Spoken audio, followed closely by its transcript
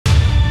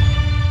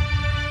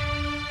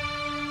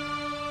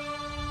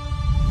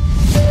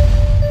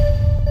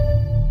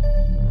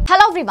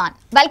everyone,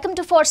 welcome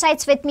to 4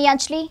 Sides with me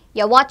Anjali.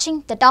 You're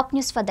watching the top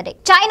news for the day.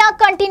 China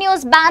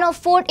continues ban of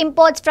food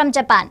imports from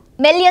Japan.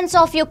 Millions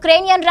of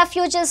Ukrainian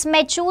refugees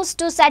may choose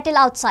to settle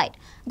outside.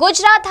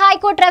 Gujarat High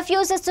Court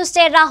refuses to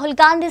stay Rahul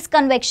Gandhi's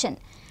conviction.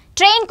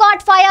 Train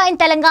caught fire in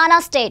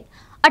Telangana state.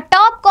 A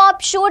top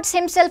cop shoots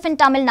himself in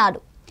Tamil Nadu.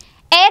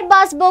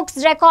 Airbus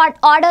books record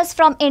orders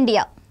from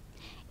India.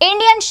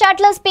 Indian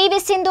shuttlers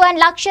PV Sindhu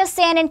and Lakshya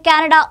in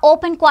Canada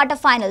open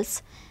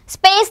quarterfinals.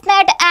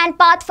 SpaceNet and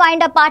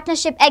Pathfinder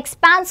partnership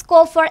expands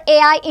scope for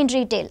AI in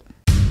retail.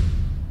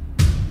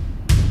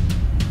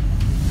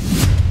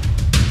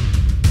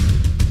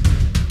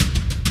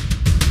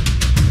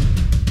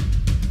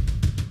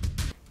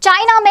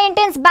 China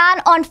maintains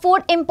ban on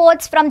food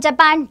imports from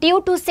Japan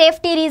due to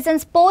safety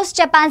reasons post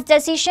Japan's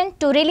decision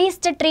to release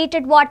the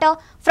treated water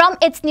from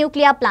its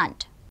nuclear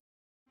plant.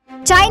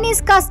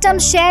 Chinese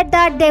customs shared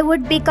that they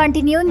would be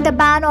continuing the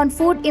ban on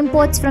food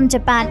imports from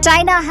Japan.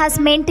 China has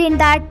maintained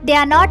that they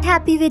are not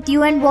happy with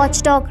UN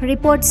watchdog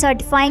report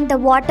certifying the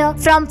water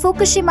from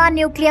Fukushima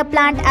nuclear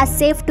plant as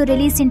safe to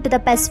release into the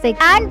Pacific.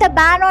 And the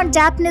ban on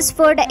Japanese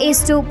food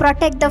is to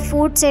protect the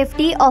food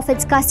safety of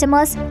its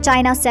customers,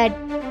 China said.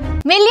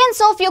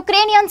 Millions of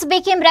Ukrainians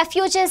became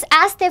refugees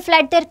as they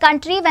fled their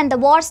country when the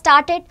war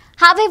started.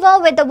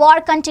 However, with the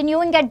war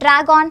continuing a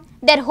drag on,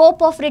 their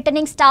hope of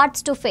returning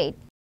starts to fade.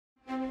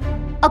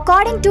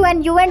 According to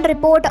an UN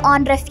report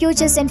on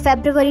refugees in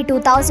February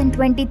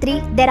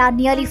 2023, there are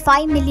nearly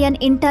 5 million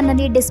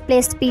internally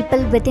displaced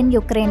people within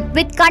Ukraine.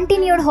 With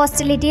continued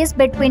hostilities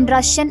between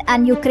Russia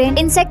and Ukraine,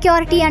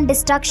 insecurity and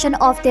destruction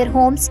of their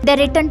homes, their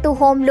return to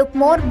home look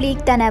more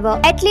bleak than ever.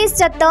 At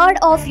least a third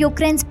of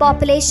Ukraine's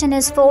population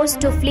is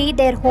forced to flee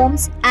their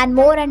homes, and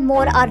more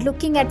are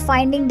looking at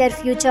finding their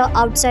future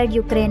outside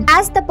Ukraine.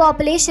 As the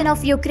population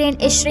of Ukraine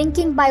is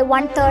shrinking by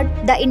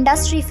 1/3, the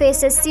industry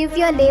faces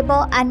severe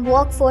labor and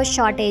workforce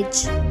shortage.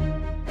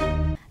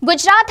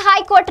 Gujarat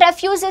High Court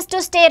refuses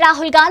to stay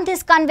Rahul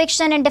Gandhi's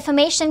conviction in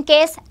defamation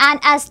case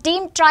and has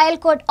deemed trial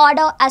court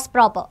order as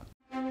proper.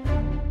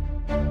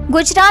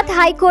 Gujarat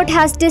High Court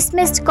has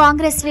dismissed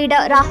Congress leader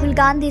Rahul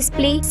Gandhi's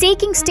plea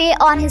seeking stay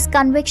on his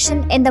conviction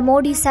in the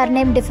Modi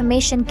surname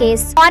defamation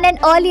case. On an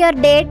earlier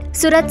date,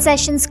 Surat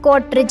Sessions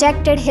Court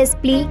rejected his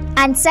plea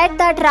and said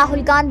that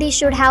Rahul Gandhi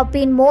should have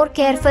been more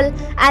careful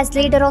as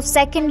leader of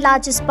second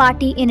largest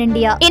party in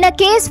India. In a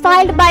case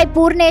filed by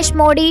Purnesh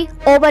Modi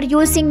over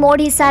using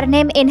Modi's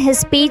surname in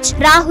his speech,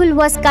 Rahul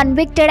was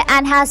convicted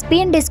and has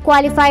been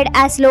disqualified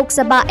as Lok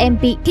Sabha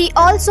MP. He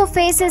also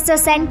faces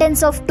a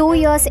sentence of 2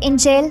 years in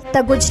jail.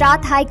 The Gujarat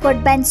High Court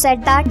bench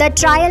said that the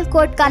trial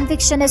court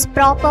conviction is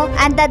proper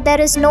and that there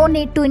is no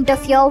need to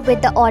interfere with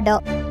the order.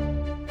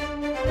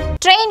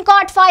 Train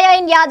caught fire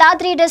in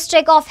Yadadri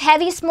district of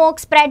heavy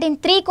smoke spread in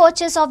 3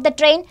 coaches of the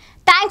train.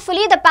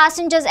 Thankfully, the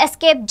passengers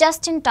escaped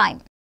just in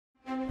time.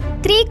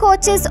 3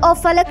 coaches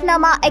of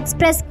Falaknama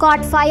Express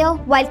caught fire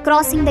while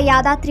crossing the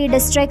Yadadri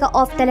district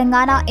of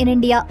Telangana in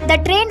India. The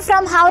train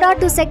from Howrah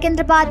to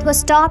Secunderabad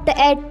was stopped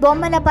at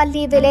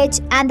Bommalapalli village,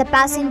 and the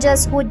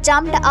passengers who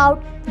jumped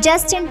out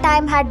just in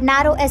time had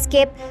narrow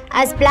escape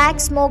as black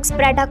smoke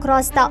spread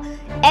across the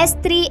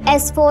S3,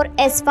 S4,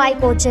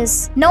 S5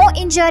 coaches. No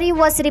injury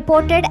was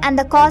reported and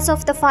the cause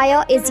of the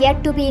fire is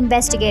yet to be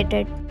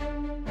investigated.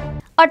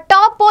 A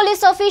top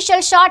police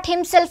official shot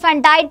himself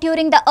and died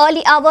during the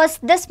early hours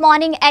this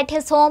morning at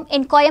his home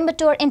in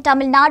Coimbatore in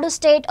Tamil Nadu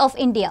state of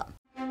India.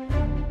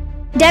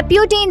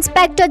 Deputy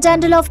Inspector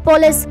General of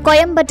Police,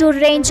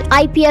 Coimbatore Range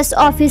IPS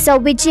Officer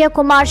Vijay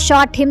Kumar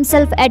shot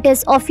himself at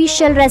his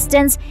official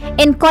residence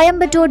in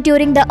Coimbatore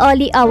during the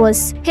early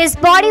hours. His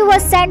body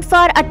was sent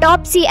for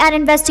autopsy and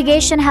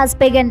investigation has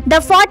begun.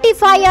 The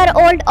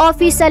 45-year-old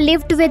officer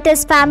lived with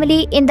his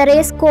family in the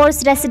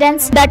racecourse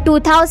residence. The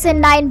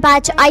 2009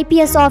 batch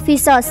IPS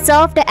officer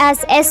served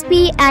as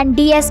SP and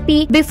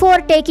DSP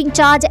before taking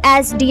charge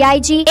as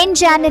DIG in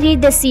January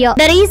this year.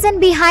 The reason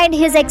behind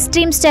his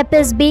extreme step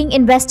is being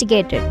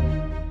investigated.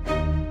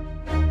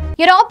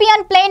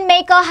 European plane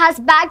maker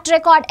has backed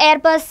record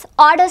Airbus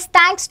orders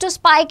thanks to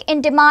spike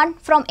in demand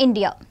from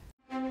India.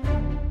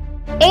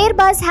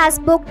 Airbus has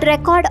booked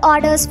record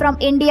orders from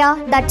India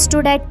that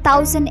stood at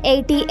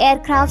 1,080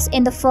 aircrafts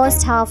in the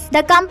first half.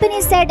 The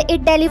company said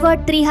it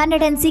delivered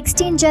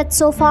 316 jets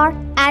so far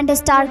and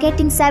is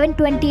targeting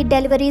 720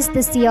 deliveries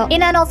this year.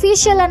 In an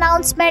official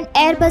announcement,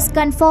 Airbus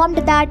confirmed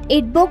that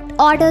it booked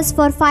orders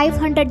for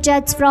 500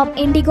 jets from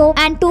Indigo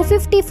and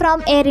 250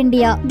 from Air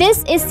India.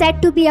 This is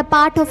said to be a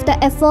part of the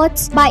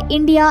efforts by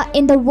India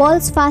in the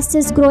world's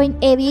fastest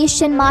growing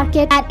aviation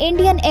market, and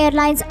Indian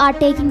airlines are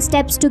taking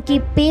steps to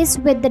keep pace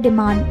with the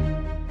demand.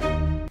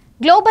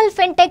 Global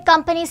fintech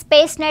company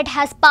SpaceNet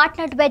has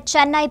partnered with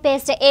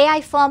Chennai-based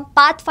AI firm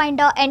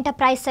Pathfinder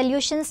Enterprise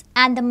Solutions,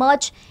 and the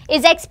merge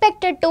is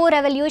expected to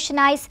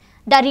revolutionize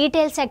the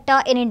retail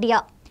sector in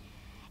India.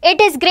 It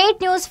is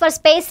great news for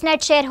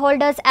SpaceNet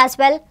shareholders as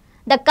well.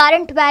 The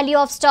current value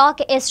of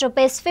stock is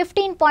Rs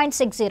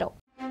 15.60.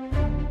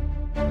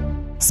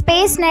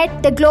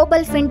 SpaceNet, the global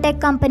fintech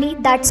company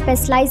that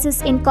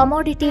specializes in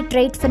commodity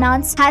trade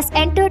finance, has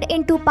entered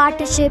into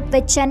partnership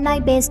with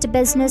Chennai-based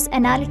business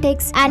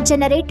analytics and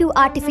generative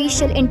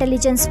artificial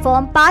intelligence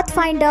firm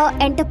Pathfinder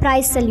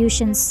Enterprise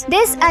Solutions.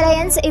 This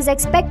alliance is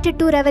expected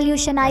to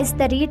revolutionize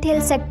the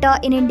retail sector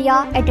in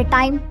India at a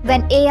time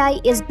when AI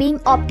is being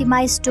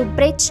optimized to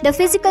bridge the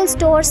physical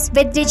stores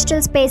with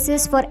digital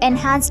spaces for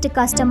enhanced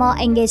customer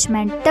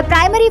engagement. The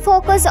primary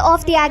focus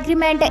of the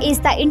agreement is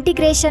the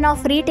integration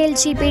of Retail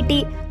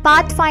GPT,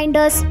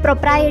 Pathfinder's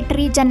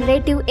proprietary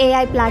generative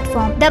AI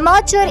platform. The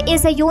merger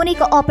is a unique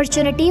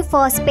opportunity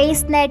for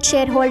SpaceNet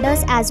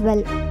shareholders as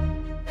well.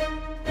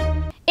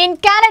 In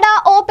Canada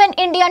Open,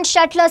 Indian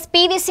shuttlers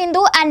PV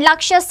Sindhu and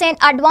Lakshya Sen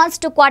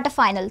advanced to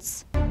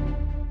quarterfinals.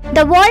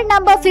 The world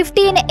number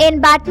 15 in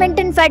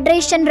Badminton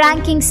Federation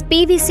rankings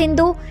PV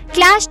Sindhu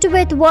clashed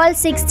with world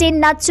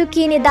 16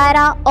 Natsuki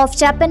Nidaira of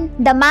Japan,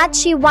 the match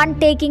she won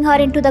taking her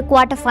into the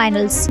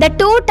quarterfinals. The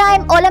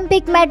two-time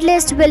Olympic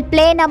medalist will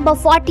play number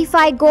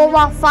 45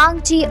 Gowa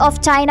Fang Ji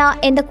of China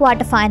in the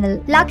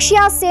quarterfinal.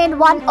 Lakshya Sen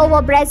won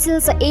over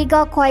Brazil's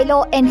Igor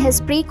Coelho in his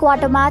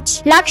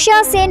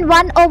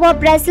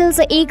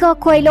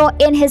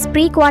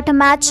pre-quarter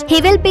match.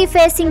 He will be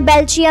facing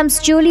Belgium's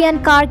Julian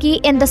Kargi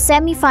in the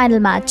semi-final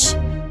match.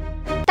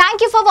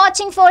 Thank you for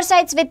watching 4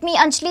 Sides with me,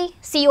 Anjali.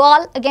 See you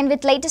all again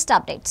with latest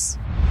updates.